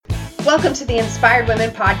Welcome to the Inspired Women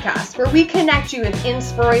Podcast, where we connect you with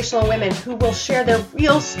inspirational women who will share their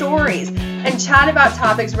real stories and chat about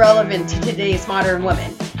topics relevant to today's modern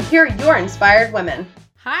women. Here are your inspired women.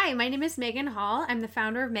 Hi, my name is Megan Hall. I'm the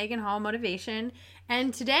founder of Megan Hall Motivation,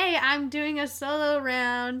 and today I'm doing a solo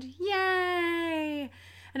round. Yay!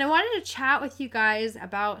 And I wanted to chat with you guys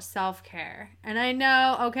about self-care. And I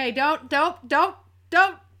know, okay, don't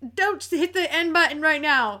hit the end button right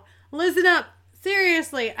now. Listen up.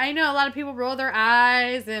 Seriously, I know a lot of people roll their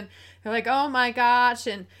eyes and they're like, oh my gosh.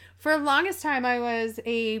 And for the longest time, I was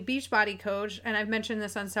a Beachbody coach, and I've mentioned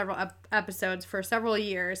this on several episodes for several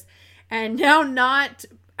years. And now, not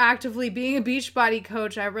actively being a Beachbody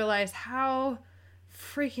coach, I realized how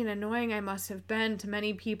freaking annoying I must have been to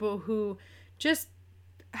many people who just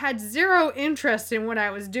had zero interest in what I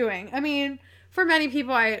was doing. I mean, for many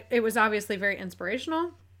people, it was obviously very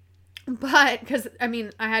inspirational, but because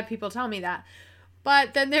I had people tell me that.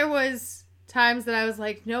 But then there was times that I was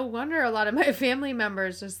like, no wonder a lot of my family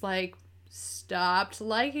members just like stopped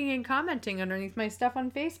liking and commenting underneath my stuff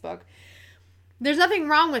on Facebook. There's nothing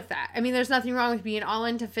wrong with that. I mean, there's nothing wrong with being all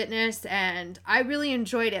into fitness, and I really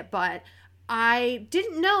enjoyed it, but I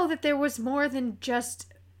didn't know that there was more than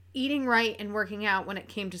just eating right and working out when it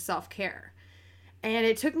came to self-care. And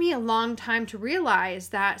it took me a long time to realize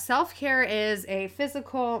that self-care is a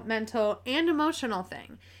physical, mental, and emotional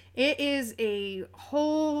thing. It is a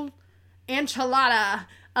whole enchilada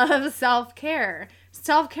of self-care.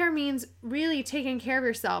 Self-care means really taking care of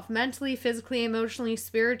yourself mentally, physically, emotionally,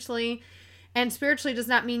 spiritually. And spiritually does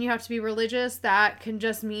not mean you have to be religious. That can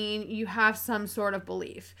just mean you have some sort of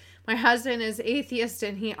belief. My husband is atheist,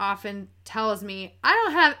 and he often tells me, I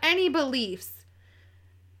don't have any beliefs.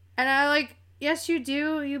 And I'm like, yes, you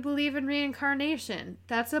do. You believe in reincarnation.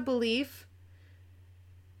 That's a belief.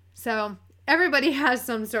 So everybody has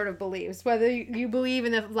some sort of beliefs, whether you believe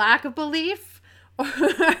in the lack of belief or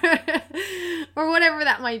whatever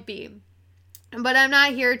that might be. But I'm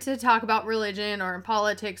not here to talk about religion or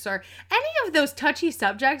politics or any of those touchy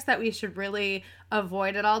subjects that we should really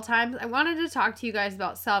avoid at all times. I wanted to talk to you guys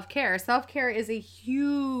about self-care. Self-care is a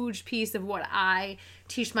huge piece of what I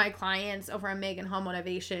teach my clients over at Megan Hall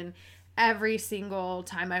Motivation. Every single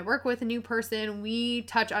time I work with a new person, we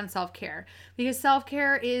touch on self-care, because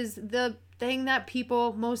self-care is the thing that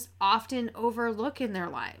people most often overlook in their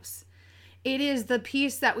lives. It is the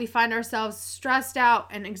piece that we find ourselves stressed out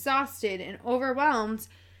and exhausted and overwhelmed,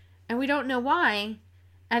 and we don't know why.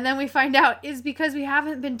 And then we find out is because we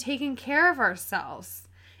haven't been taking care of ourselves.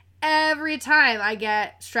 Every time I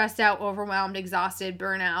get stressed out, overwhelmed, exhausted,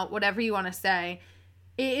 burnout, whatever you want to say,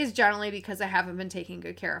 it is generally because I haven't been taking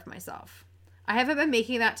good care of myself. I haven't been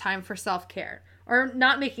making that time for self-care, or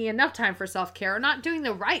not making enough time for self-care, or not doing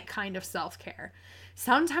the right kind of self-care.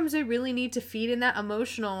 Sometimes we really need to feed in that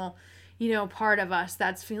emotional, part of us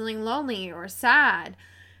that's feeling lonely or sad.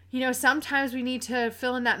 Sometimes we need to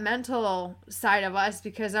fill in that mental side of us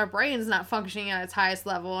because our brain's not functioning at its highest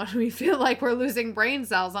level, and we feel like we're losing brain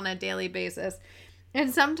cells on a daily basis.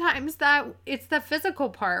 And sometimes that it's the physical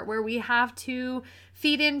part where we have to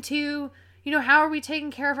feed into, how are we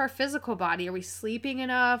taking care of our physical body? Are we sleeping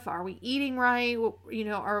enough? Are we eating right?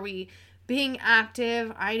 Are we being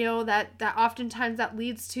active? I know that oftentimes that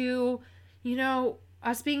leads to,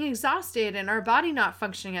 us being exhausted and our body not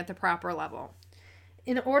functioning at the proper level.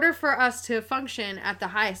 In order for us to function at the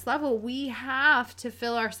highest level, we have to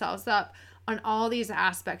fill ourselves up on all these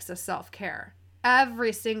aspects of self-care.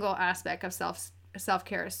 Every single aspect of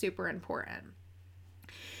self-care is super important.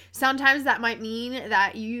 Sometimes that might mean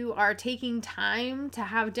that you are taking time to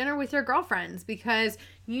have dinner with your girlfriends because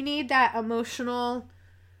you need that emotional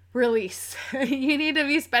release. You need to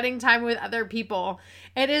be spending time with other people.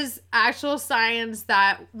 It is actual science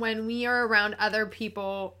that when we are around other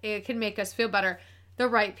people, it can make us feel better. The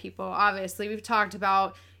right people, obviously. We've talked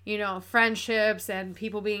about, friendships and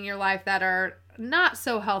people being in your life that are not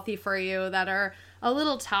so healthy for you, that are a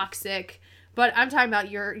little toxic. But I'm talking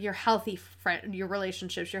about your healthy your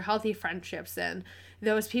relationships, your healthy friendships, and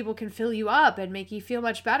those people can fill you up and make you feel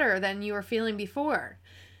much better than you were feeling before.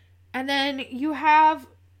 And then you have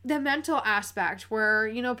the mental aspect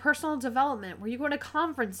where, personal development, where you go to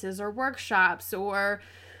conferences or workshops or,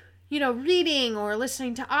 reading or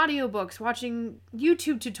listening to audiobooks, watching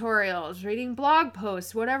YouTube tutorials, reading blog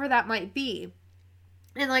posts, whatever that might be.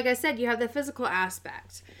 And like I said, you have the physical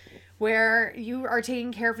aspect where you are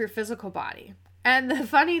taking care of your physical body. And the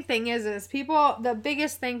funny thing is the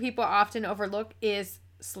biggest thing people often overlook is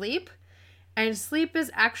sleep. And sleep is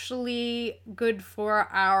actually good for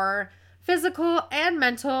our physical and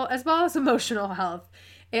mental as well as emotional health.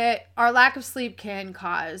 Our lack of sleep can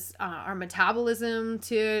cause our metabolism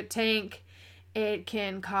to tank. It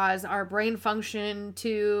can cause our brain function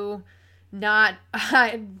to not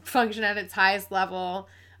function at its highest level.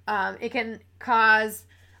 It can cause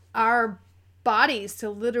our bodies to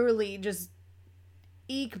literally just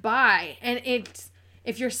eke by. And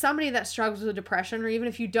if you're somebody that struggles with depression, or even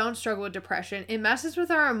if you don't struggle with depression, it messes with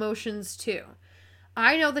our emotions too.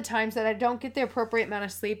 I know the times that I don't get the appropriate amount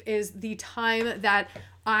of sleep is the time that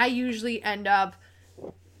I usually end up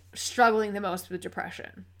struggling the most with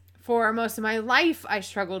depression. For most of my life, I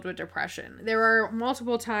struggled with depression. There were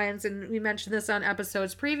multiple times, and we mentioned this on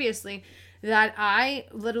episodes previously, that I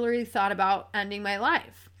literally thought about ending my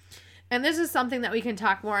life. And this is something that we can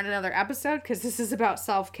talk more in another episode, because this is about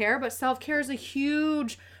self-care, but self-care is a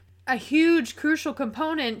huge, crucial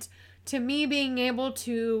component to me being able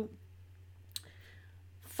to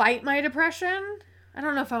fight my depression. I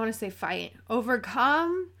don't know if I want to say fight.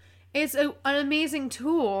 Overcome. It's an amazing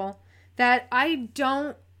tool that I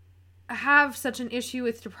don't have such an issue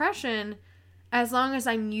with depression as long as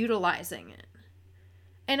I'm utilizing it.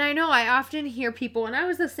 And I know I often hear people, and I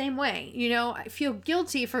was the same way, I feel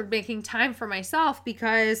guilty for making time for myself,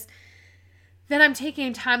 because then I'm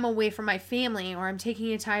taking time away from my family, or I'm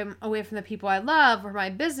taking time away from the people I love, or my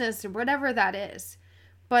business, or whatever that is.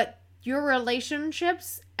 But your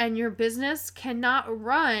relationships and your business cannot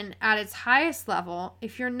run at its highest level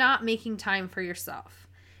if you're not making time for yourself.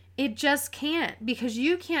 It just can't, because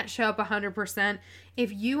you can't show up 100%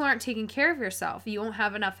 if you aren't taking care of yourself. You won't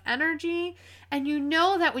have enough energy, and you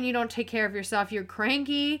know that when you don't take care of yourself, you're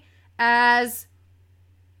cranky as,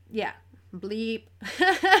 bleep,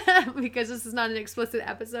 because this is not an explicit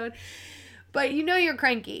episode, but you're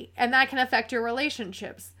cranky, and that can affect your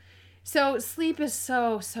relationships. So sleep is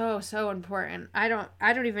so important. I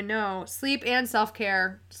don't even know. Sleep and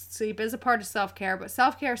self-care. Sleep is a part of self-care, but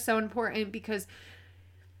self-care is so important, because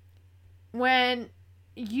when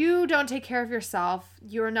you don't take care of yourself,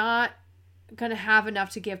 you're not going to have enough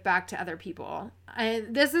to give back to other people.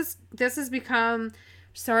 And this has become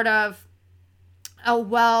sort of a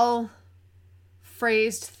well-phrased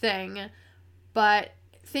thing, but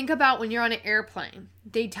think about when you're on an airplane.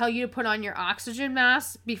 They tell you to put on your oxygen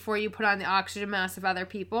mask before you put on the oxygen mask of other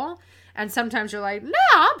people. And sometimes you're like, no,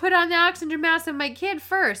 I'll put on the oxygen mask of my kid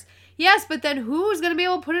first. Yes, but then who's going to be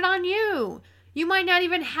able to put it on you? You might not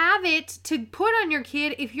even have it to put on your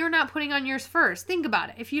kid if you're not putting on yours first. Think about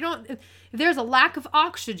it. If there's a lack of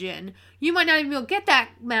oxygen, you might not even be able to get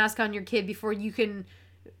that mask on your kid before you can,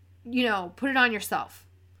 put it on yourself.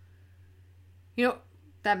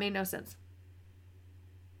 That made no sense.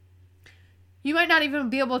 You might not even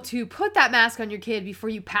be able to put that mask on your kid before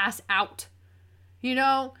you pass out,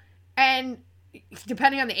 and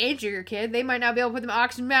depending on the age of your kid, they might not be able to put the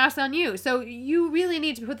oxygen mask on you. So you really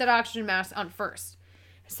need to put that oxygen mask on first.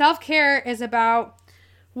 Self-care is about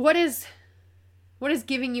what is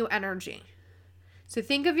giving you energy. So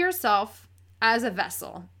think of yourself as a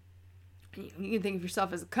vessel. You can think of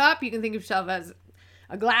yourself as a cup. You can think of yourself as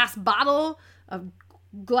a glass bottle, a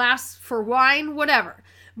glass for wine, whatever.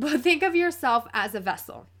 But think of yourself as a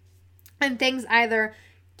vessel. And things either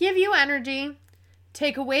give you energy,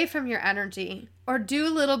 take away from your energy, or do a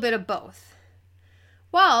little bit of both.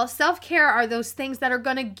 Well, self-care are those things that are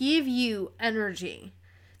going to give you energy.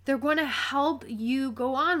 They're going to help you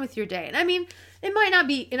go on with your day. And I mean, it might not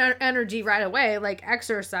be energy right away, like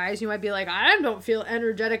exercise. You might be like, I don't feel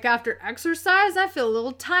energetic after exercise. I feel a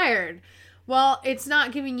little tired. Well, it's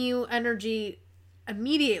not giving you energy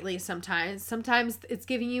immediately sometimes. Sometimes it's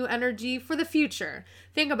giving you energy for the future.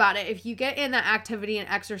 Think about it. If you get in that activity and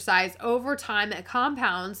exercise over time, it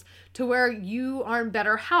compounds to where you are in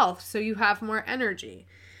better health, so you have more energy.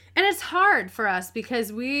 And it's hard for us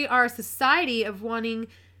because we are a society of wanting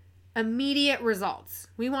immediate results.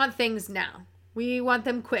 We want things now. We want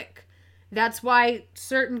them quick. That's why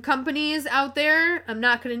certain companies out there, I'm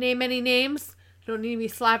not going to name any names, don't need to be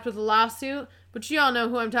slapped with a lawsuit, but you all know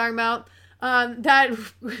who I'm talking about, that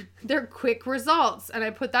they're quick results. And I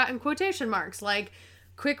put that in quotation marks. Like,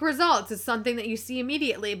 quick results is something that you see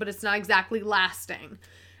immediately, but it's not exactly lasting.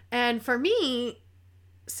 And for me,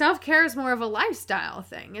 self-care is more of a lifestyle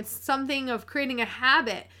thing. It's something of creating a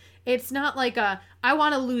habit. It's not like I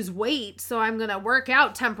want to lose weight, so I'm going to work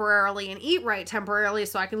out temporarily and eat right temporarily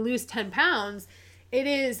so I can lose 10 pounds. It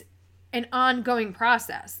is an ongoing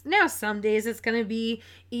process. Now, some days it's going to be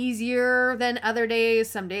easier than other days.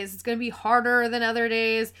 Some days it's going to be harder than other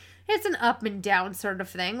days. It's an up and down sort of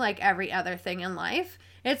thing, like every other thing in life.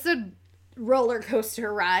 It's a roller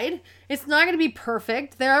coaster ride. It's not going to be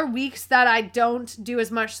perfect. There are weeks that I don't do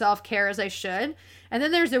as much self-care as I should. And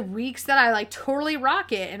then there's the weeks that I like totally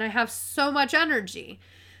rock it and I have so much energy.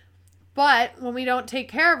 But when we don't take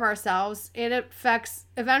care of ourselves, it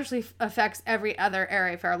eventually affects every other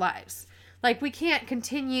area of our lives. Like, we can't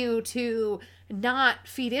continue to not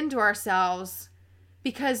feed into ourselves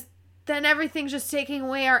because then everything's just taking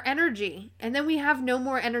away our energy. And then we have no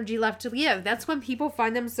more energy left to live. That's when people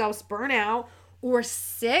find themselves burnt out or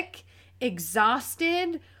sick,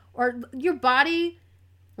 exhausted, or your body,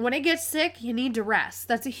 when it gets sick, you need to rest.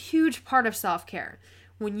 That's a huge part of self-care.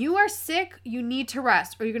 When you are sick, you need to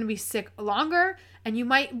rest, or you're going to be sick longer, and you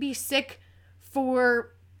might be sick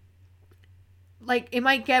for, like, it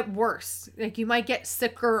might get worse. Like, you might get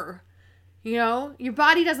sicker. You know, your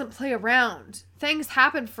body doesn't play around. Things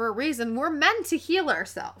happen for a reason. We're meant to heal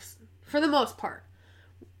ourselves, for the most part.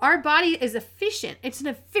 Our body is efficient. It's an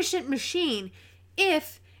efficient machine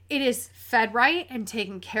if it is fed right and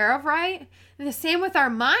taken care of right. And the same with our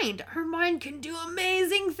mind. Our mind can do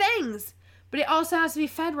amazing things, but it also has to be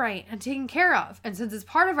fed right and taken care of. And since it's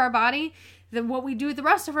part of our body, then what we do with the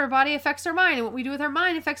rest of our body affects our mind. And what we do with our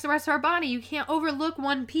mind affects the rest of our body. You can't overlook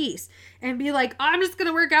one piece and be like, I'm just going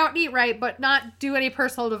to work out and eat right, but not do any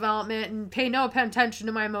personal development and pay no attention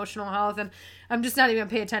to my emotional health. And I'm just not even going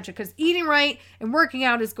to pay attention, because eating right and working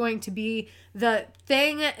out is going to be the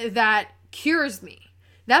thing that cures me.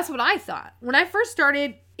 That's what I thought. When I first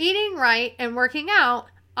started eating right and working out,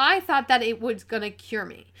 I thought that it was going to cure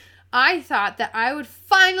me. I thought that I would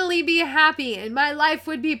finally be happy and my life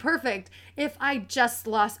would be perfect if I just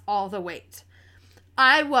lost all the weight.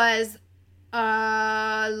 I was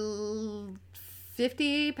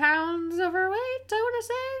 50 pounds overweight, I want to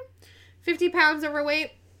say. 50 pounds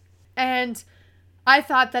overweight. And I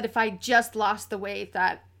thought that if I just lost the weight,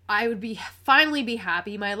 that I would finally be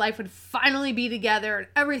happy. My life would finally be together and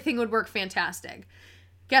everything would work fantastic.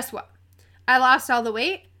 Guess what? I lost all the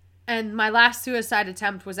weight. And my last suicide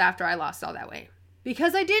attempt was after I lost all that weight,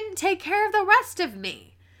 because I didn't take care of the rest of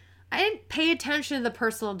me. I didn't pay attention to the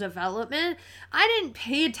personal development. I didn't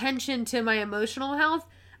pay attention to my emotional health.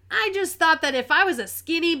 I just thought that if I was a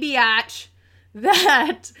skinny biatch,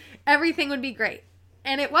 that everything would be great.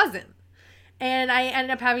 And it wasn't. And I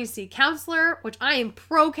ended up having to see a counselor, which I am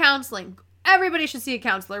pro counseling. Everybody should see a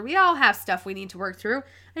counselor. We all have stuff we need to work through.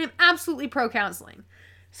 I am absolutely pro counseling.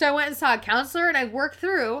 So I went and saw a counselor and I worked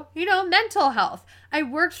through, mental health. I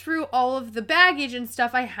worked through all of the baggage and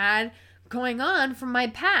stuff I had going on from my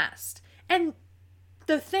past. And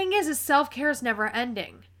the thing is self-care is never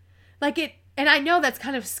ending. And I know that's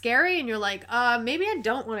kind of scary and you're like, maybe I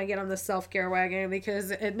don't want to get on the self-care wagon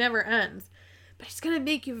because it never ends. But it's going to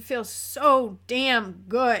make you feel so damn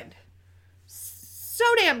good. So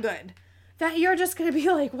damn good. That you're just going to be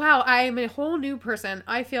like, wow, I am a whole new person.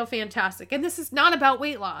 I feel fantastic. And this is not about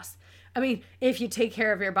weight loss. I mean, if you take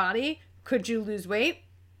care of your body, could you lose weight?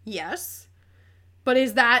 Yes. But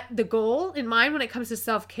is that the goal in mind when it comes to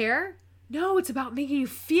self-care? No, it's about making you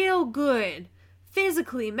feel good.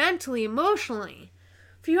 Physically, mentally, emotionally.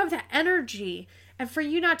 For you to have that energy. And for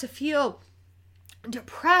you not to feel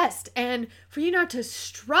depressed. And for you not to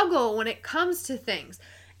struggle when it comes to things.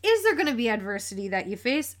 Is there going to be adversity that you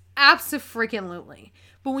face? Abso-freaking-lutely.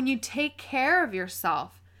 But when you take care of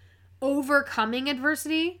yourself, overcoming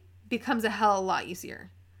adversity becomes a hell of a lot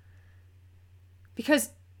easier. Because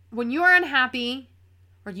when you're unhappy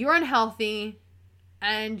or you're unhealthy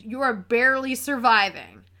and you're barely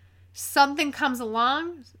surviving, something comes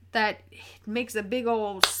along that makes a big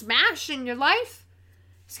old smash in your life,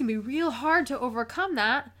 it's going to be real hard to overcome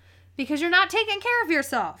that because you're not taking care of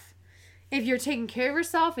yourself. If you're taking care of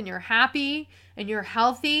yourself and you're happy and you're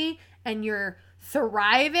healthy and you're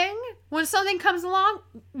thriving, when something comes along,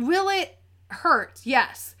 will it hurt?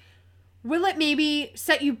 Yes. Will it maybe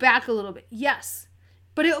set you back a little bit? Yes.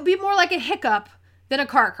 But it'll be more like a hiccup than a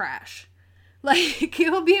car crash. Like,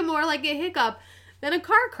 it'll be more like a hiccup than a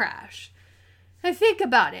car crash. And think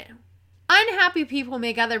about it. Unhappy people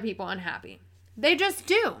make other people unhappy. They just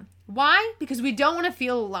do. Why? Because we don't want to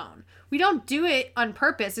feel alone. We don't do it on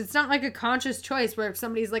purpose. It's not like a conscious choice where if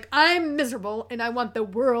somebody's like, I'm miserable and I want the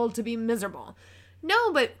world to be miserable.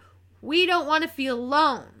 No, but we don't want to feel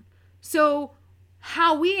alone. So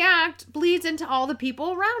how we act bleeds into all the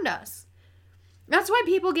people around us. That's why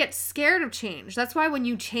people get scared of change. That's why when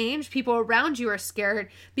you change, people around you are scared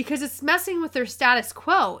because it's messing with their status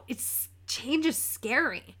quo. Change is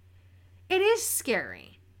scary. It is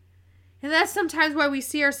scary. And that's sometimes why we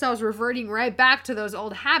see ourselves reverting right back to those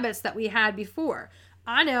old habits that we had before.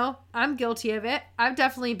 I know, I'm guilty of it. I've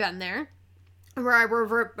definitely been there, where I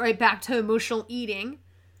revert right back to emotional eating,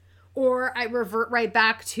 or I revert right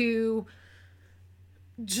back to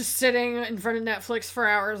just sitting in front of Netflix for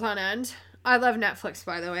hours on end. I love Netflix,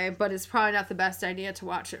 by the way, but it's probably not the best idea to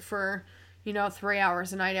watch it for, 3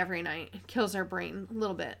 hours a night every night. It kills our brain a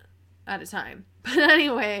little bit at a time. But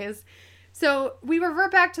anyways, so we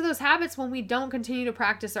revert back to those habits when we don't continue to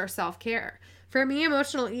practice our self-care. For me,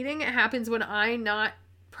 emotional eating, it happens when I'm not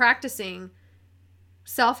practicing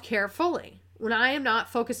self-care fully. When I am not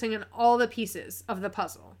focusing on all the pieces of the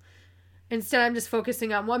puzzle. Instead, I'm just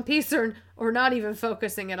focusing on one piece or not even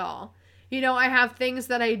focusing at all. I have things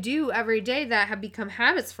that I do every day that have become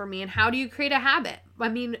habits for me. And how do you create a habit? I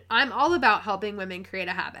mean, I'm all about helping women create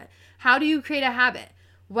a habit. How do you create a habit?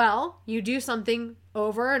 Well, you do something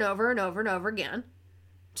over and over and over and over again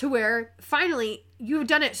to where finally you've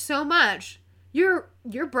done it so much, your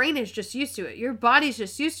brain is just used to it. Your body's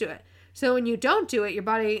just used to it. So when you don't do it, your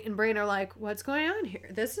body and brain are like, what's going on here?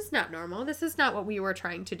 This is not normal. This is not what we were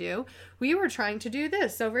trying to do. We were trying to do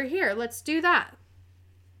this over here. Let's do that.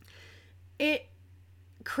 It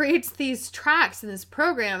creates these tracks in this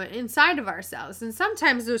program inside of ourselves. And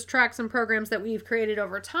sometimes those tracks and programs that we've created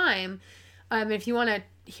over time, if you want to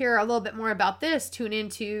hear a little bit more about this, tune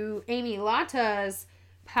into Amy Lata's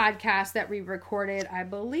podcast that we recorded. I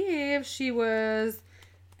believe she was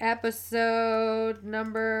episode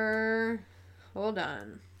number,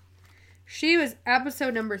 she was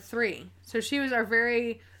episode number 3. So she was our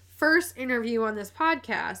very first interview on this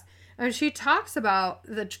podcast. And she talks about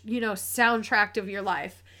the, soundtrack of your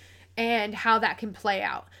life and how that can play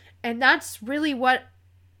out. And that's really what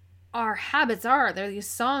our habits are. They're these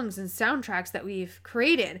songs and soundtracks that we've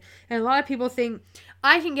created. And a lot of people think,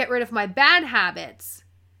 I can get rid of my bad habits.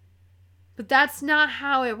 But that's not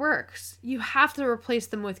how it works. You have to replace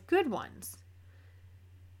them with good ones.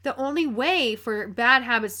 The only way for bad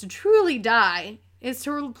habits to truly die is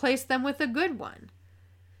to replace them with a good one.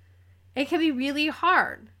 It can be really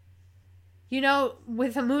hard.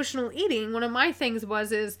 With emotional eating, one of my things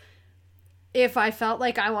is if I felt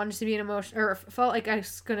like I wanted to be or felt like I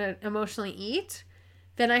was going to emotionally eat,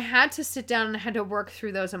 then I had to sit down and I had to work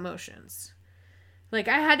through those emotions. Like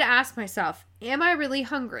I had to ask myself, am I really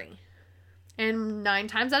hungry? And 9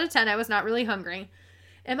 times out of 10, I was not really hungry.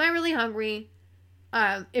 Am I really hungry?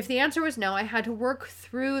 If the answer was no, I had to work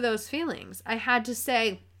through those feelings. I had to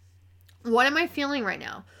say, what am I feeling right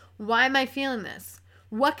now? Why am I feeling this?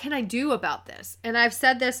 What can I do about this? And I've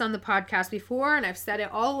said this on the podcast before, and I've said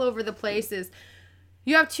it all over the place, is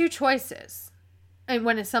you have 2 choices. And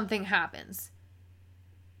when something happens,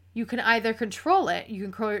 you can either control it. You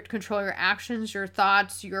can control your actions, your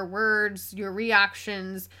thoughts, your words, your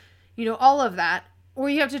reactions, all of that. Or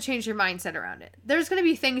you have to change your mindset around it. There's going to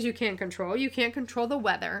be things you can't control. You can't control the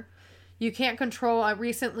weather. You can't control,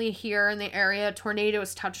 recently here in the area,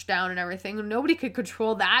 tornadoes touched down and everything. Nobody could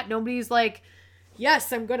control that. Nobody's like,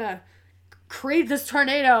 yes, I'm going to create this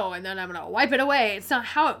tornado and then I'm going to wipe it away. It's not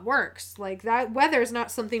how it works. Like that weather is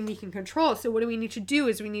not something we can control. So what do we need to do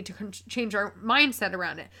is we need to change our mindset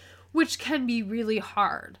around it, which can be really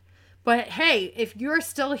hard. But hey, if you're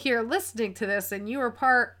still here listening to this and you are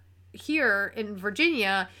part here in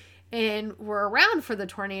Virginia and were around for the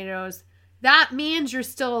tornadoes, that means you're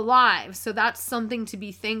still alive. So that's something to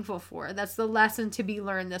be thankful for. That's the lesson to be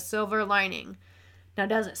learned, the silver lining. Now,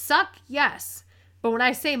 does it suck? Yes. But when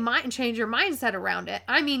I say change your mindset around it,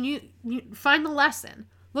 I mean you find the lesson.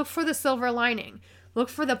 Look for the silver lining. Look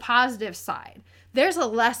for the positive side. There's a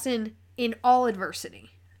lesson in all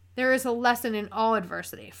adversity. There is a lesson in all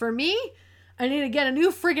adversity. For me, I need to get a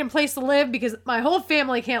new friggin' place to live because my whole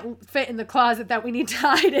family can't fit in the closet that we need to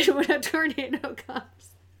hide in when a tornado comes.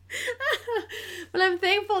 But I'm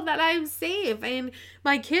thankful that I'm safe and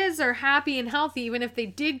my kids are happy and healthy, even if they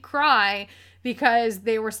did cry because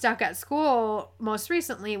they were stuck at school most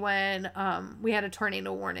recently when we had a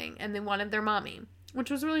tornado warning and they wanted their mommy,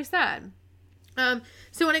 which was really sad.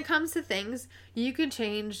 So when it comes to things, you can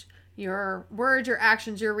change your words, your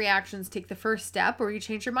actions, your reactions, take the first step, or you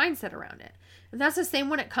change your mindset around it. And that's the same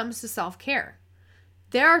when it comes to self-care.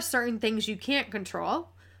 There are certain things you can't control.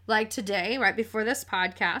 Like today, right before this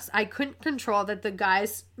podcast, I couldn't control that the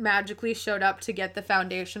guys magically showed up to get the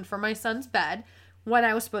foundation for my son's bed when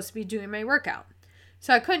I was supposed to be doing my workout.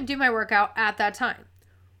 So I couldn't do my workout at that time.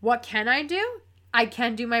 What can I do? I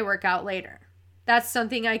can do my workout later. That's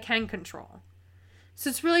something I can control. So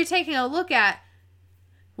it's really taking a look at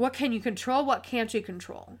what can you control, what can't you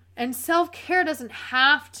control. And self-care doesn't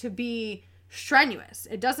have to be strenuous.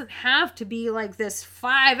 It doesn't have to be like this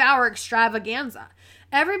 5-hour extravaganza.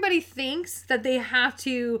 Everybody thinks that they have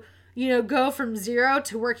to, go from 0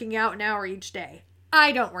 to working out an hour each day.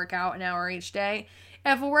 I don't work out an hour each day.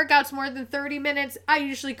 If a workout's more than 30 minutes, I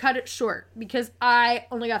usually cut it short because I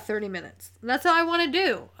only got 30 minutes. And that's all I want to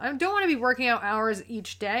do. I don't want to be working out hours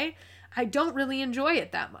each day. I don't really enjoy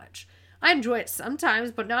it that much. I enjoy it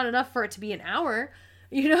sometimes, but not enough for it to be an hour,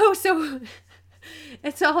 so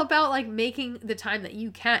it's all about like making the time that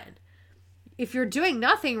you can. If you're doing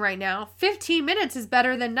nothing right now, 15 minutes is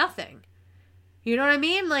better than nothing. You know what I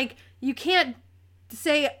mean? Like, you can't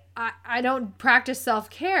say, I don't practice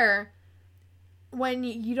self-care when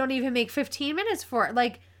you don't even make 15 minutes for it.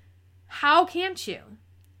 Like, how can't you?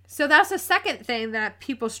 So that's the second thing that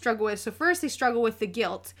people struggle with. So first, they struggle with the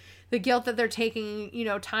guilt that they're taking,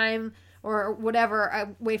 time or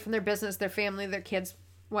whatever away from their business, their family, their kids,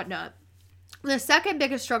 whatnot. The second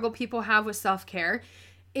biggest struggle people have with self-care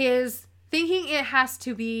is thinking it has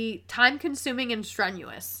to be time-consuming and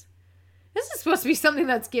strenuous. This is supposed to be something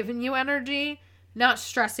that's giving you energy, not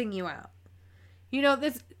stressing you out.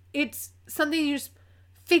 It's something you just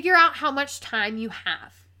figure out how much time you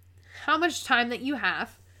have. How much time that you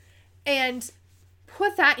have, and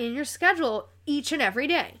put that in your schedule each and every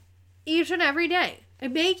day. Each and every day.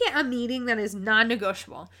 And make it a meeting that is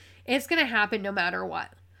non-negotiable. It's going to happen no matter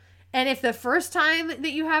what. And if the first time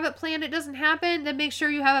that you have it planned, it doesn't happen, then make sure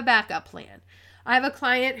you have a backup plan. I have a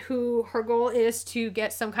client who her goal is to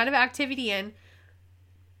get some kind of activity in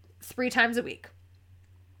 3 times a week.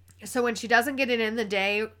 So when she doesn't get it in the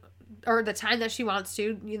day or the time that she wants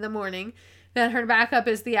to in the morning, then her backup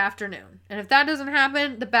is the afternoon. And if that doesn't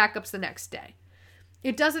happen, the backup's the next day.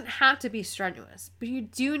 It doesn't have to be strenuous, but you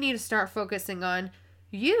do need to start focusing on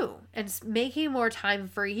you and making more time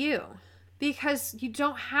for you, because you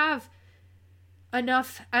don't have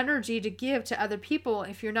enough energy to give to other people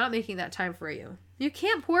if you're not making that time for you. You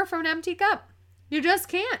can't pour from an empty cup. You just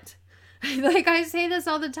can't. Like, I say this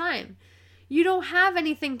all the time. You don't have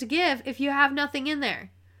anything to give if you have nothing in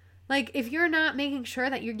there. Like, if you're not making sure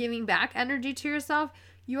that you're giving back energy to yourself,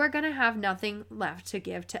 you are going to have nothing left to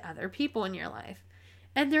give to other people in your life.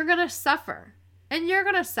 And they're going to suffer. And you're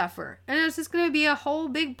going to suffer. And it's just going to be a whole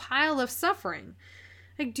big pile of suffering.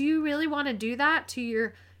 Like, do you really want to do that to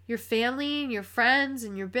your family and your friends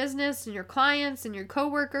and your business and your clients and your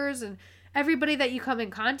coworkers and everybody that you come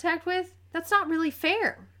in contact with? That's not really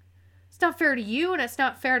fair. It's not fair to you, and it's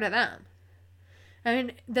not fair to them.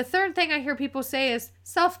 And the third thing I hear people say is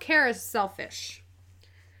self-care is selfish.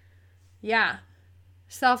 Yeah.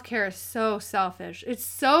 Self-care is so selfish. It's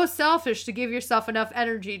so selfish to give yourself enough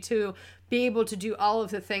energy to be able to do all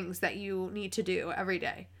of the things that you need to do every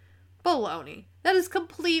day. Baloney. That is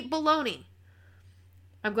complete baloney.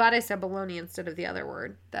 I'm glad I said baloney instead of the other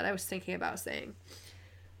word that I was thinking about saying.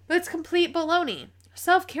 But it's complete baloney.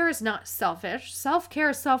 Self-care is not selfish.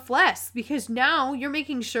 Self-care is selfless, because now you're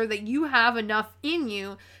making sure that you have enough in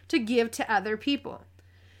you to give to other people.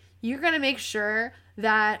 You're going to make sure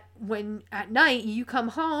that when at night you come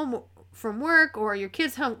home from work, or your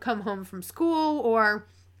kids come home from school, or,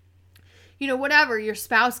 whatever, your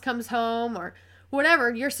spouse comes home, or whatever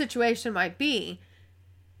your situation might be,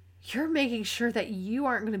 you're making sure that you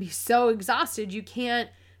aren't going to be so exhausted you can't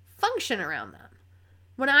function around them.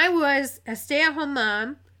 When I was a stay-at-home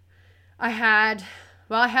mom, I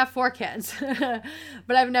have 4 kids,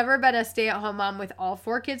 but I've never been a stay-at-home mom with all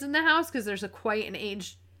 4 kids in the house, because there's quite an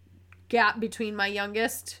age gap between my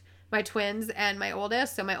youngest, my twins, and my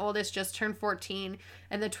oldest. So my oldest just turned 14,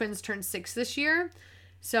 and the twins turned 6 this year.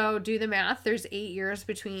 So do the math. There's 8 years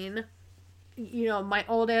between, my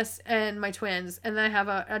oldest and my twins. And then I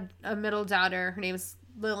have a middle daughter. Her name's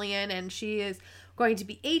Lillian, and she is going to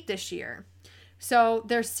be 8 this year. So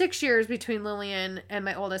there's 6 years between Lillian and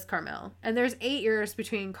my oldest, Carmel. And there's 8 years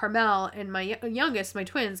between Carmel and my youngest, my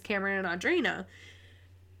twins, Cameron and Audrina.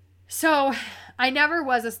 So I never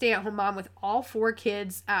was a stay-at-home mom with all 4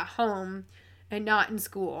 kids at home and not in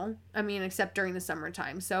school. I mean, except during the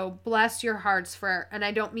summertime. So bless your hearts and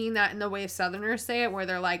I don't mean that in the way Southerners say it, where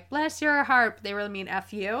they're like, bless your heart, but they really mean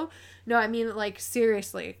F you. No, I mean, like,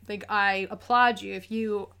 seriously. Like, I applaud you if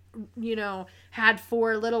you had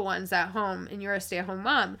 4 little ones at home and you're a stay-at-home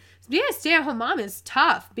mom. Being a stay-at-home mom is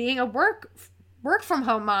tough. Being a work from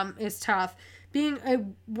home mom is tough. Being a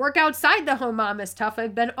work outside the home mom is tough.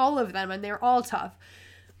 I've been all of them, and they're all tough.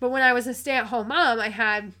 But when I was a stay-at-home mom, I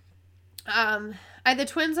had the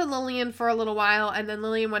twins and Lillian for a little while, and then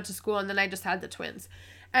Lillian went to school, and then I just had the twins.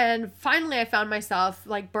 And finally, I found myself,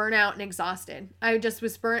 like, burnt out and exhausted. I just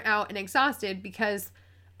was burnt out and exhausted because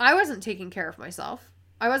I wasn't taking care of myself.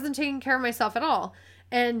 I wasn't taking care of myself at all.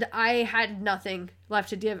 And I had nothing left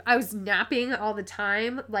to give. I was napping all the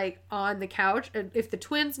time, like, on the couch. And if the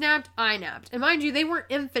twins napped, I napped. And mind you, they weren't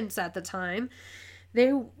infants at the time.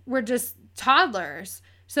 They were just toddlers.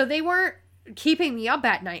 So they weren't keeping me up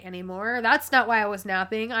at night anymore. That's not why I was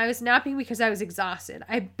napping. I was napping because I was exhausted.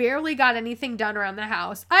 I barely got anything done around the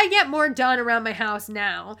house. I get more done around my house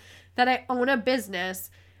now that I own a business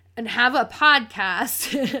and have a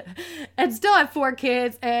podcast and still have 4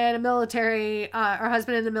 kids and a military, or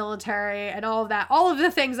husband in the military and all of that. All of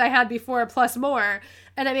the things I had before plus more.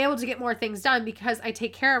 And I'm able to get more things done because I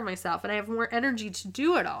take care of myself and I have more energy to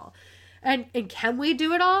do it all. And can we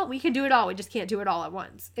do it all? We can do it all. We just can't do it all at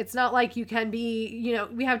once. It's not like you can be,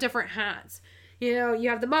 we have different hats. You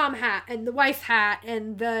have the mom hat and the wife hat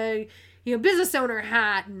and the, business owner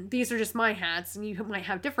hat. And these are just my hats. And you might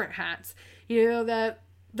have different hats.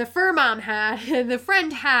 The fur mom hat and the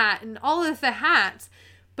friend hat and all of the hats.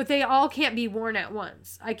 But they all can't be worn at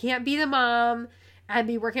once. I can't be the mom and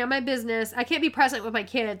be working on my business. I can't be present with my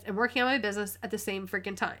kids and working on my business at the same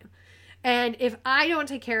freaking time. And if I don't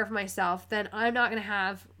take care of myself, then I'm not going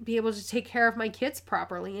to be able to take care of my kids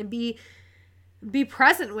properly and be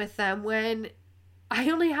present with them when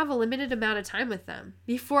I only have a limited amount of time with them.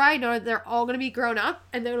 Before I know it, they're all going to be grown up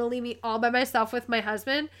and they're going to leave me all by myself with my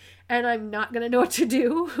husband. And I'm not going to know what to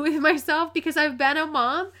do with myself because I've been a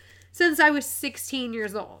mom since I was 16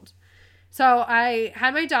 years old. So I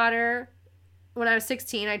had my daughter when I was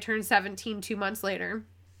 16. I turned 17 2 months later.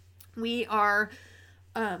 We are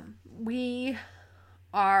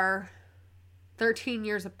 13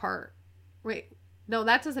 years apart. Wait, no,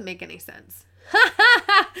 that doesn't make any sense.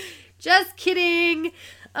 Just kidding.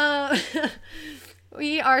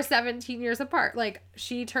 We are 17 years apart. Like,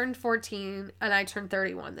 she turned 14 and I turned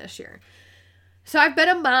 31 this year. So I've been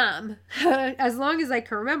a mom as long as I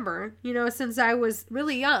can remember, since I was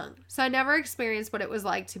really young. So I never experienced what it was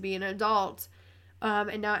like to be an adult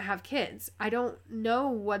and not have kids. I don't know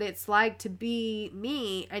what it's like to be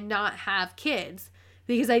me and not have kids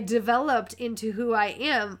because I developed into who I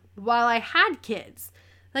am while I had kids.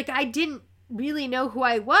 Like, I didn't really know who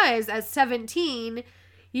I was at 17,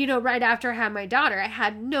 right after I had my daughter. I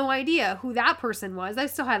had no idea who that person was. I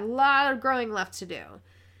still had a lot of growing left to do.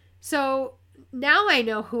 So now I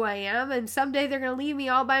know who I am, and someday they're going to leave me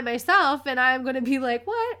all by myself, and I'm going to be like,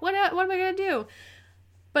 what am I going to do?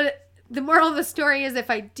 But the moral of the story is if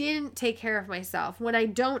I didn't take care of myself, when I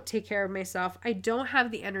don't take care of myself, I don't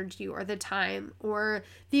have the energy or the time or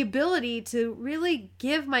the ability to really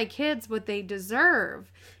give my kids what they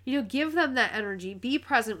deserve. Give them that energy, be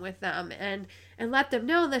present with them and let them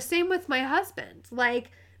know. The same with my husband.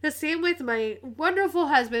 Like, the same with my wonderful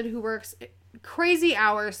husband who works crazy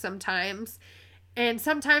hours sometimes. And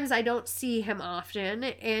sometimes I don't see him often.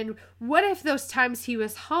 And what if those times he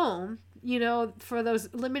was home, for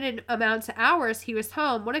those limited amounts of hours he was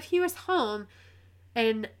home, what if he was home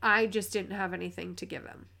and I just didn't have anything to give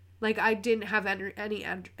him? Like, I didn't have any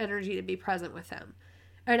energy to be present with him.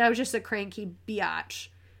 And I was just a cranky biatch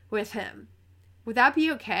with him. Would that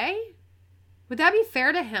be okay? Would that be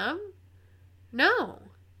fair to him? No.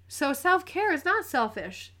 So self-care is not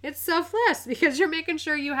selfish. It's selfless because you're making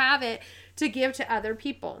sure you have it to give to other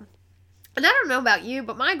people. And I don't know about you,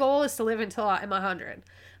 but my goal is to live until I'm 100.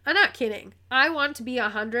 I'm not kidding. I want to be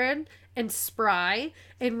 100 and spry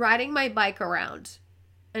and riding my bike around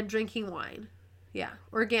and drinking wine. Yeah,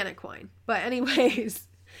 organic wine. But anyways,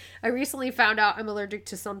 I recently found out I'm allergic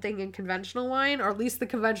to something in conventional wine, or at least the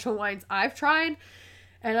conventional wines I've tried.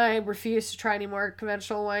 And I refuse to try any more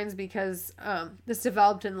conventional wines because this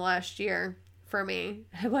developed in the last year for me.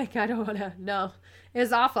 I'm like, I don't want to, no. It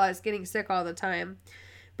was awful. I was getting sick all the time.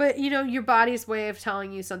 But, your body's way of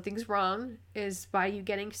telling you something's wrong is by you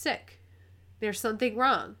getting sick. There's something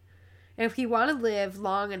wrong. And if we want to live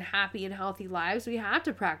long and happy and healthy lives, we have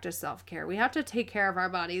to practice self-care. We have to take care of our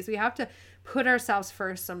bodies. We have to put ourselves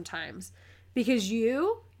first sometimes. Because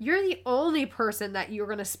you're the only person that you're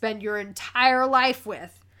going to spend your entire life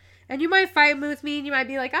with. And you might fight with me and you might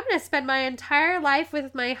be like, I'm going to spend my entire life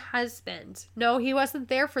with my husband. No, he wasn't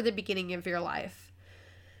there for the beginning of your life.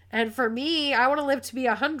 And for me, I want to live to be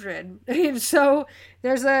 100. And so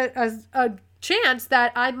there's a chance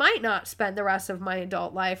that I might not spend the rest of my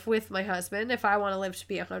adult life with my husband if I want to live to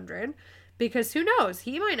be 100. Because who knows?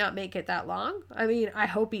 He might not make it that long. I mean, I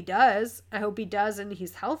hope he does. I hope he does and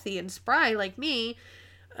he's healthy and spry like me.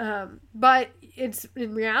 But it's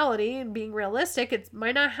in reality and being realistic, it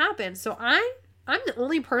might not happen. So I'm the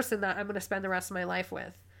only person that I'm going to spend the rest of my life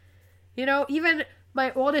with. Even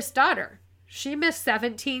my oldest daughter. She missed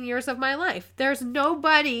 17 years of my life. There's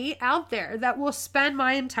nobody out there that will spend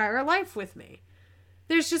my entire life with me.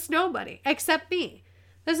 There's just nobody except me.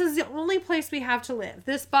 This is the only place we have to live.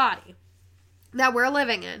 This body that we're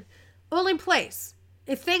living in. Only place.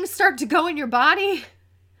 If things start to go in your body,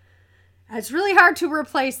 it's really hard to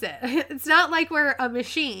replace it. It's not like we're a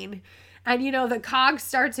machine and, the cogs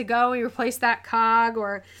start to go, we replace that cog,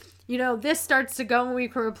 or, this starts to go and we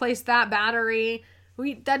can replace that battery.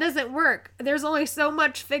 That doesn't work. There's only so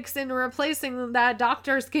much fixing and replacing that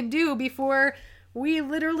doctors can do before we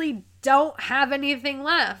literally don't have anything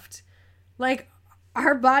left. Like,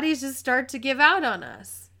 our bodies just start to give out on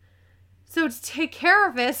us. So to take care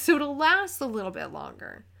of it so it'll last a little bit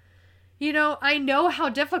longer. I know how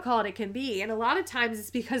difficult it can be. And a lot of times it's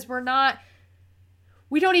because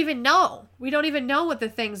we don't even know. We don't even know what the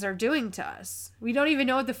things are doing to us. We don't even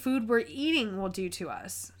know what the food we're eating will do to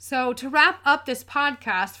us. So to wrap up this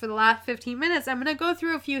podcast for the last 15 minutes, I'm going to go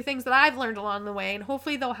through a few things that I've learned along the way, and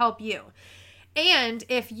hopefully they'll help you. And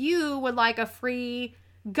if you would like a free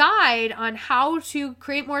guide on how to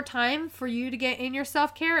create more time for you to get in your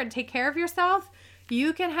self-care and take care of yourself,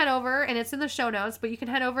 you can head over, and it's in the show notes, but you can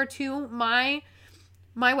head over to my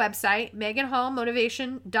website,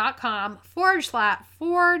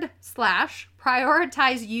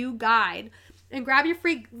 meganhall.motivation.com/prioritize you guide, and grab your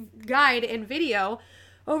free guide and video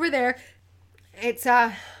over there. It's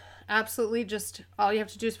absolutely just all you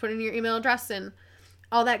have to do is put in your email address and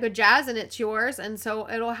all that good jazz, and it's yours. And so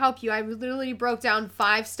it'll help you. I literally broke down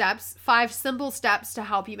 5 simple steps to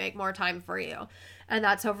help you make more time for you. And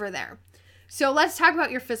that's over there. So let's talk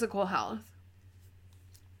about your physical health.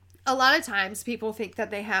 A lot of times people think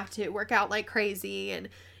that they have to work out like crazy and,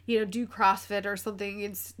 do CrossFit or something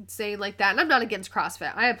insane like that. And I'm not against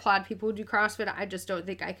CrossFit. I applaud people who do CrossFit. I just don't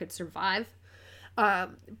think I could survive.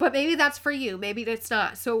 But maybe that's for you. Maybe it's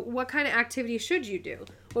not. So what kind of activity should you do?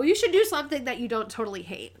 Well, you should do something that you don't totally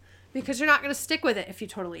hate, because you're not going to stick with it if you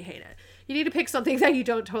totally hate it. You need to pick something that you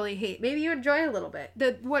don't totally hate. Maybe you enjoy a little bit.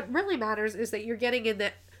 What really matters is that you're getting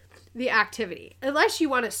in the activity. Unless you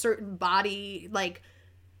want a certain body,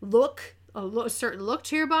 look, a certain look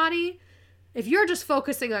to your body. If you're just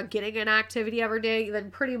focusing on getting an activity every day,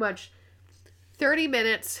 then pretty much 30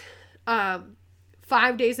 minutes, 5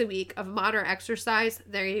 days a week of moderate exercise,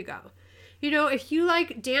 there you go. If you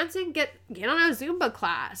like dancing, get on a Zumba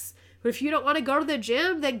class. But if you don't want to go to the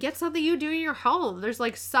gym, then get something you do in your home. There's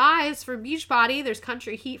Size from Beachbody. There's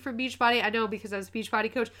Country Heat from Beachbody. I know because I was a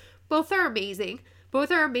Beachbody coach. Both are amazing.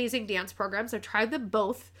 Both are amazing dance programs. I've tried them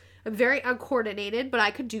both. I'm very uncoordinated, but I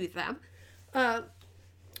could do them.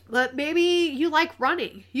 But maybe you like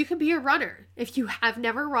running. You can be a runner. If you have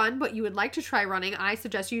never run, but you would like to try running, I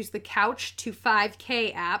suggest you use the Couch to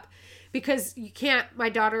 5K app, because you can't. My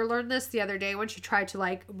daughter learned this the other day when she tried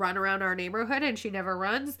to run around our neighborhood and she never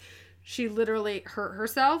runs. She literally hurt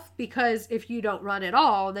herself, because if you don't run at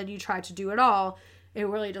all, then you try to do it all, it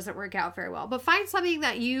really doesn't work out very well. But find something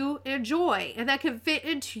that you enjoy and that can fit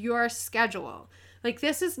into your schedule.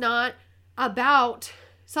 This is not about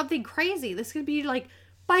something crazy. This could be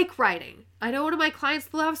bike riding. I know one of my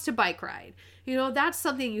clients loves to bike ride. That's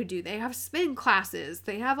something you do. They have spin classes.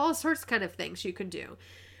 They have all sorts kind of things you can do.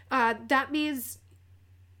 That means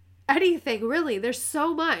anything, really. There's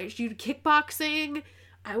so much. Kickboxing.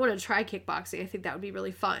 I want to try kickboxing. I think that would be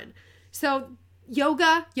really fun. So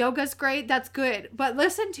yoga's great. That's good. But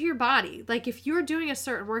listen to your body. If you're doing a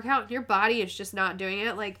certain workout and your body is just not doing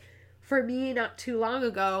it, for me, not too long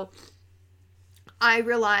ago, I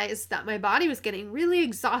realized that my body was getting really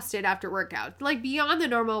exhausted after workout. Beyond the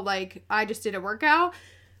normal, I just did a workout,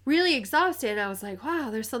 really exhausted. And I was like, wow,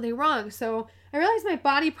 there's something wrong. So I realized my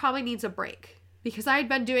body probably needs a break, because I had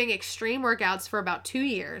been doing extreme workouts for about 2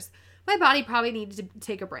 years. My body probably needed to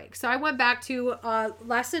take a break. So I went back to a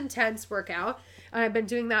less intense workout. And I've been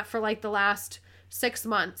doing that for the last 6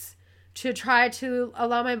 months to try to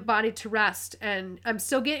allow my body to rest. And I'm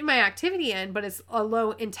still getting my activity in, but it's a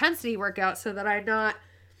low intensity workout so that I'm not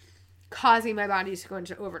causing my body to go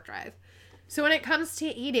into overdrive. So when it comes to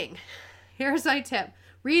eating, here's my tip.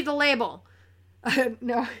 Read the label.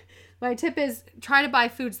 No, my tip is try to buy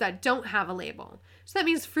foods that don't have a label. So that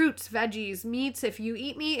means fruits, veggies, meats. If you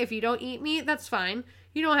eat meat, if you don't eat meat, that's fine.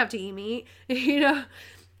 You don't have to eat meat.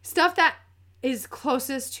 Stuff that is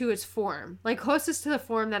closest to its form, closest to the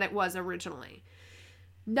form that it was originally.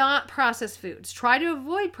 Not processed foods. Try to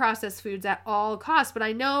avoid processed foods at all costs, but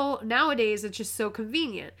I know nowadays it's just so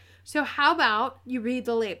convenient. So how about you read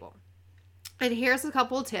the label? And here's a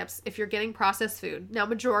couple of tips if you're getting processed food. Now,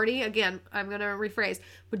 majority, again, I'm going to rephrase,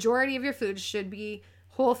 majority of your foods should be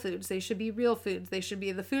whole foods. They should be real foods. They should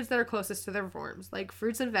be the foods that are closest to their forms, like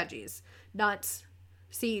fruits and veggies, nuts,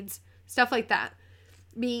 seeds, stuff like that.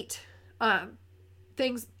 Meat,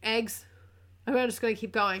 things, eggs. I'm just going to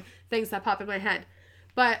keep going. Things that pop in my head.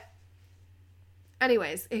 But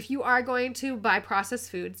anyways, if you are going to buy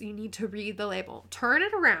processed foods, you need to read the label. Turn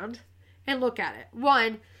it around and look at it.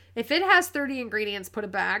 1, if it has 30 ingredients, put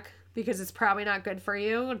it back. because it's probably not good for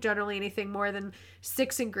you. Generally, anything more than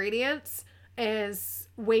 6 ingredients is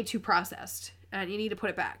way too processed and you need to put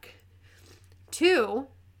it back. 2,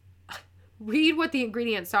 read what the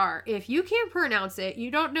ingredients are. If you can't pronounce it, you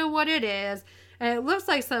don't know what it is, and it looks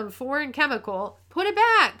like some foreign chemical, put it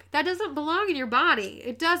back. That doesn't belong in your body.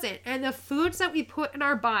 It doesn't. And the foods that we put in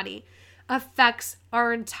our body affects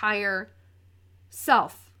our entire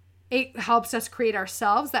self. It helps us create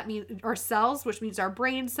ourselves. That means our cells, which means our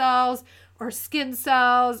brain cells, our skin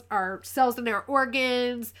cells, our cells in our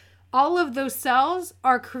organs. All of those cells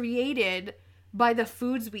are created by the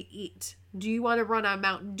foods we eat. Do you want to run on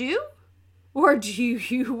Mountain Dew? Or do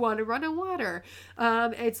you want to run on water?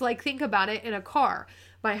 It's like, think about it in a car.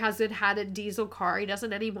 My husband had a diesel car. He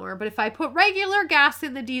doesn't anymore. But if I put regular gas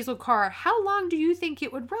in the diesel car, how long do you think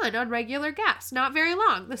it would run on regular gas? Not very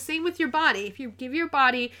long. The same with your body. If you give your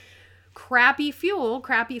body crappy fuel,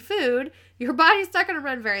 crappy food, your body's not going to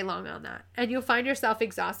run very long on that. And you'll find yourself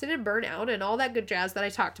exhausted and burnt out and all that good jazz that I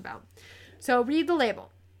talked about. So read the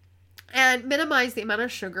label and minimize the amount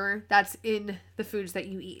of sugar that's in the foods that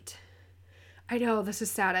you eat. I know this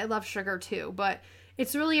is sad. I love sugar too, but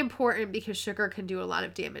it's really important because sugar can do a lot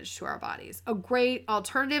of damage to our bodies. A great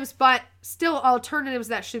alternatives, but still alternatives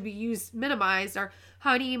that should be minimized are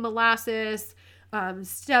honey, molasses,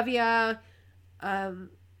 stevia,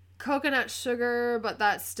 coconut sugar, but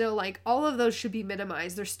that's still like, all of those should be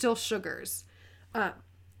minimized. They're still sugars.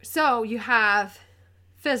 So you have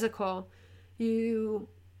physical, you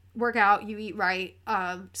work out, you eat right,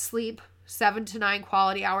 sleep, 7 to 9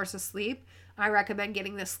 quality hours of sleep. I recommend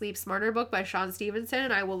getting the Sleep Smarter book by Sean Stevenson,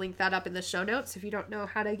 and I will link that up in the show notes. If you don't know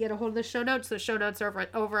how to get a hold of the show notes are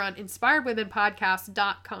over on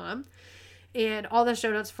inspiredwomenpodcast.com. And all the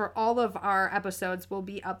show notes for all of our episodes will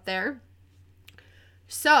be up there.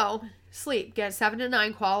 So, sleep. Get 7 to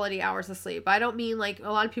 9 quality hours of sleep. I don't mean like,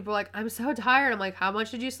 a lot of people are like, I'm so tired. I'm like, how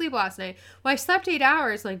much did you sleep last night? Well, I slept 8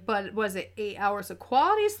 hours. Like, but was it 8 hours of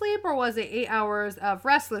quality sleep or was it 8 hours of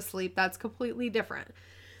restless sleep? That's completely different.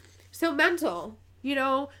 So mental,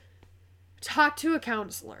 talk to a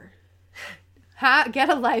counselor. Get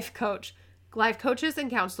a life coach. Life coaches and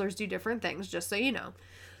counselors do different things, just so you know.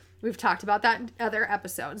 We've talked about that in other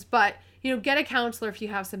episodes. But, get a counselor if you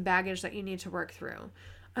have some baggage that you need to work through.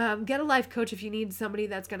 Get a life coach if you need somebody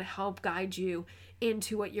that's going to help guide you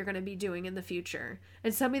into what you're going to be doing in the future.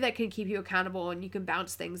 And somebody that can keep you accountable and you can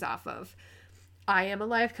bounce things off of. I am a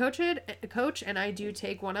life coach and I do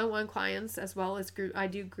take one-on-one clients as well as I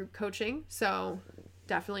do group coaching. So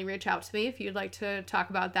definitely reach out to me if you'd like to talk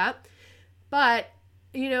about that. But,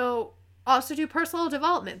 also do personal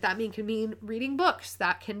development. That can mean reading books.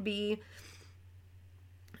 That can be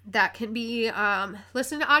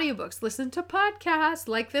listen to audiobooks, listen to podcasts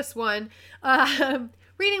like this one,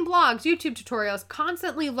 reading blogs, YouTube tutorials,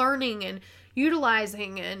 constantly learning and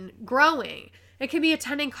utilizing and growing. It can be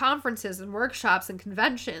attending conferences and workshops and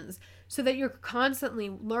conventions so that you're constantly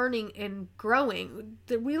learning and growing.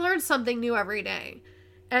 We learn something new every day,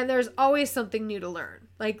 and there's always something new to learn.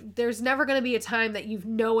 Like, there's never going to be a time that you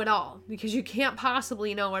know it all because you can't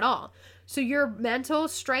possibly know it all. So your mental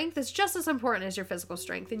strength is just as important as your physical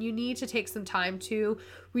strength, and you need to take some time to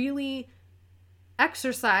really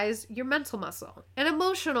exercise your mental muscle. And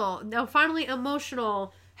emotional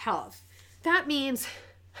health. That means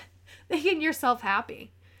making yourself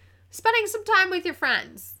happy. Spending some time with your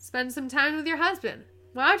friends. Spend some time with your husband.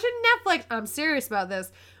 Watching Netflix. I'm serious about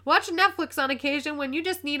this. Watch Netflix on occasion when you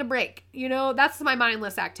just need a break. That's my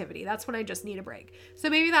mindless activity. That's when I just need a break. So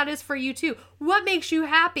maybe that is for you too. What makes you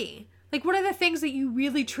happy? Like, what are the things that you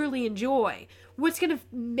really, truly enjoy? What's going to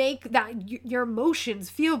make your emotions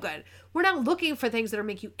feel good? We're not looking for things that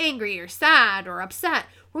make you angry or sad or upset.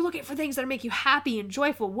 We're looking for things that make you happy and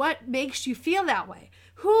joyful. What makes you feel that way?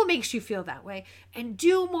 Who makes you feel that way? And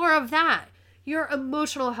do more of that. Your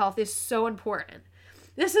emotional health is so important.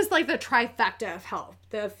 This is like the trifecta of health.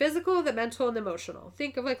 The physical, the mental, and the emotional.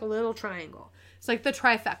 Think of like a little triangle. It's like the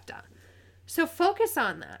trifecta. So focus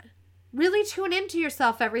on that. Really tune into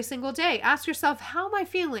yourself every single day. Ask yourself, how am I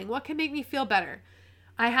feeling? What can make me feel better?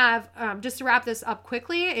 I have, just to wrap this up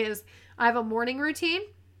quickly, I have a morning routine.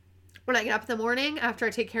 When I get up in the morning, after I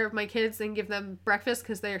take care of my kids and give them breakfast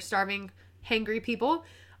because they are starving, hangry people,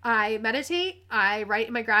 I meditate. I write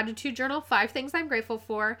in my gratitude journal 5 things I'm grateful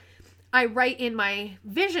for. I write in my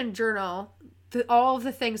vision journal all of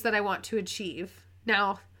the things that I want to achieve.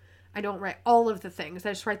 Now, I don't write all of the things. I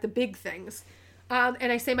just write the big things.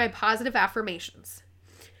 And I say my positive affirmations.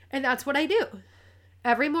 And that's what I do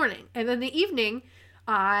every morning. And then in the evening,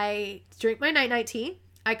 I drink my night-night tea.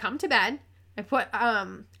 I come to bed.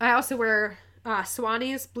 I also wear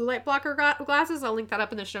Swanee's blue light blocker glasses. I'll link that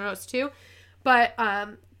up in the show notes too. But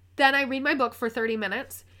then I read my book for 30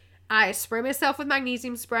 minutes. I spray myself with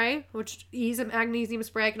magnesium spray, which is a magnesium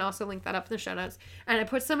spray. I can also link that up in the show notes. And I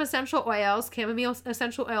put some essential oils, chamomile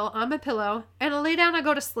essential oil, on my pillow. And I lay down and I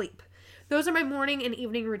go to sleep. Those are my morning and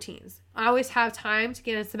evening routines. I always have time to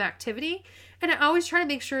get in some activity. And I always try to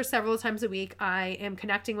make sure several times a week I am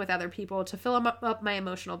connecting with other people to fill up my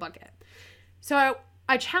emotional bucket. So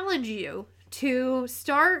I challenge you to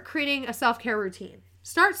start creating a self-care routine.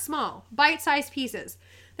 Start small, bite-sized pieces.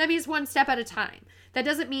 That means one step at a time. That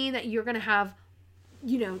doesn't mean that you're going to have,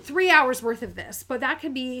 3 hours worth of this, but that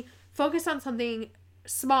can be focused on something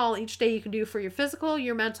small each day you can do for your physical,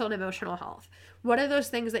 your mental, and emotional health. What are those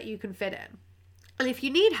things that you can fit in? And if you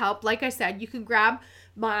need help, like I said, you can grab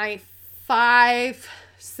my 5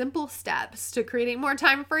 simple steps to creating more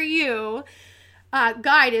time for you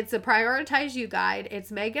guide. It's a Prioritize You guide.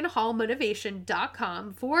 It's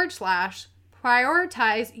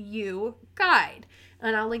meganhallmotivation.com/prioritize you guide.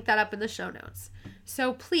 And I'll link that up in the show notes.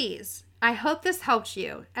 So please, I hope this helped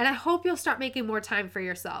you. And I hope you'll start making more time for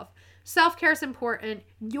yourself. Self-care is important.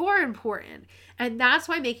 You're important. And that's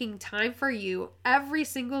why making time for you every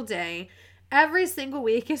single day, every single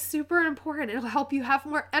week is super important. It'll help you have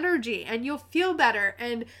more energy and you'll feel better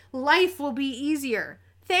and life will be easier.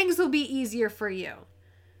 Things will be easier for you.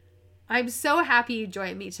 I'm so happy you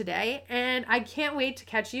joined me today and I can't wait to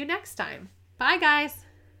catch you next time. Bye, guys.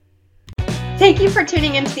 Thank you for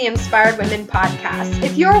tuning into the Inspired Women podcast.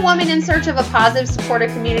 If you're a woman in search of a positive,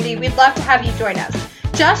 supportive community, we'd love to have you join us.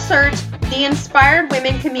 Just search the Inspired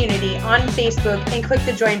Women Community on Facebook and click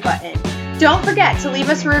the join button. Don't forget to leave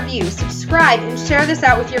us a review, subscribe, and share this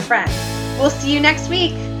out with your friends. We'll see you next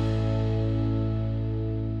week.